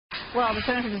Well, the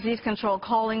Center for Disease Control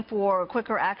calling for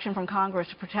quicker action from Congress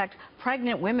to protect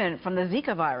pregnant women from the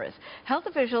Zika virus. Health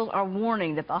officials are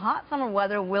warning that the hot summer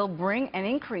weather will bring an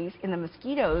increase in the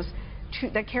mosquitoes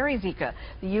that carry Zika.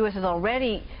 The U.S. has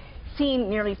already seen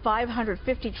nearly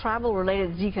 550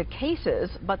 travel-related Zika cases,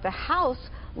 but the House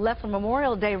left for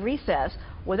Memorial Day recess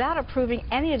without approving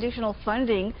any additional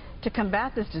funding to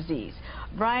combat this disease.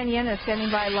 Brian Yin is standing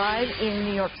by live in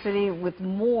New York City with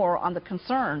more on the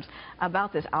concerns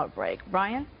about this outbreak.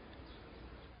 Brian?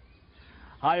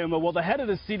 Hi, Uma. Well, the head of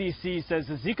the CDC says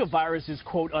the Zika virus is,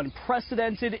 quote,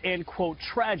 unprecedented and, quote,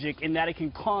 tragic in that it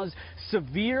can cause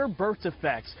severe birth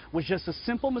defects with just a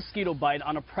simple mosquito bite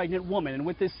on a pregnant woman. And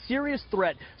with this serious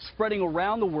threat spreading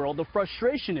around the world, the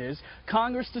frustration is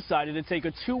Congress decided to take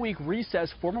a 2-week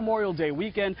recess for Memorial Day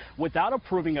weekend without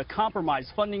approving a compromise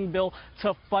funding bill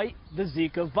to fight the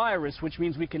Zika virus, which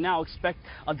means we can now expect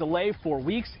a delay for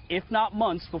weeks, if not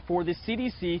months, before the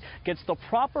CDC gets the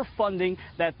proper funding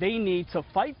that they need to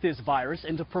fight this virus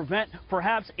and to prevent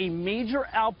perhaps a major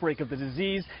outbreak of the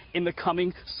disease in the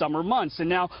coming summer months. And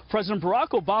now President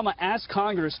Barack Obama asked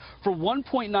Congress for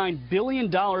 $1.9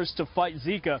 billion to fight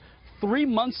Zika 3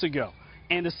 months ago.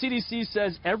 And the CDC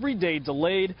says every day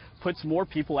delayed puts more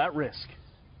people at risk.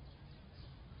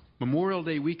 Memorial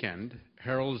Day weekend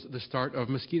heralds the start of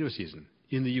mosquito season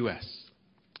in the U.S.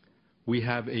 We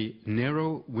have a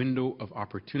narrow window of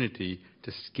opportunity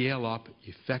to scale up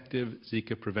effective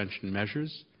Zika prevention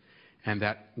measures, and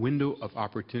that window of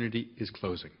opportunity is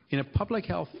closing. In a public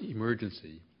health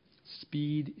emergency,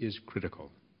 speed is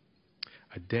critical.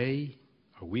 A day,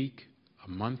 a week, a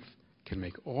month can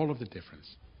make all of the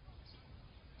difference.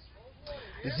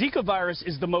 The Zika virus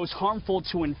is the most harmful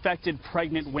to infected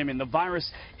pregnant women. The virus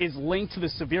is linked to the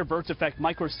severe birth defect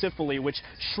microcephaly, which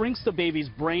shrinks the baby's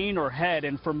brain or head.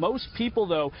 And for most people,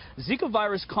 though, Zika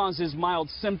virus causes mild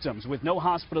symptoms with no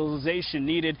hospitalization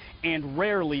needed and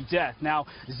rarely death. Now,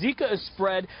 Zika is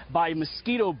spread by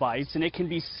mosquito bites, and it can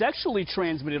be sexually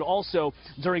transmitted also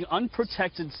during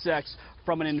unprotected sex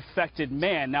from an infected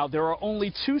man. Now, there are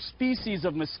only 2 species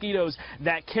of mosquitoes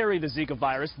that carry the Zika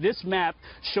virus. This map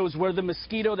shows where the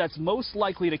mosquito that's most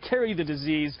likely to carry the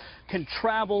disease can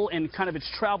travel and kind of its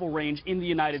travel range in the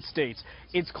United States.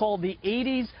 It's called the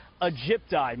Aedes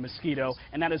aegypti mosquito,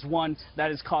 and that is one that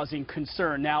is causing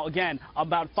concern. Now, again,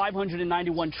 about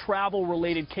 591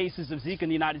 travel-related cases of Zika in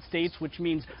the United States, which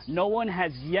means no one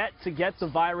has yet to get the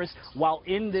virus while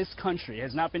in this country. It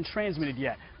has not been transmitted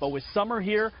yet. But with summer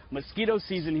here, mosquito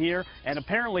season here, and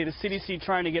apparently the CDC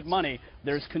trying to get money,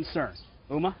 there's concern.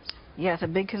 Uma? Yes, a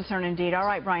big concern indeed. All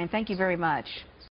right, Brian, thank you very much.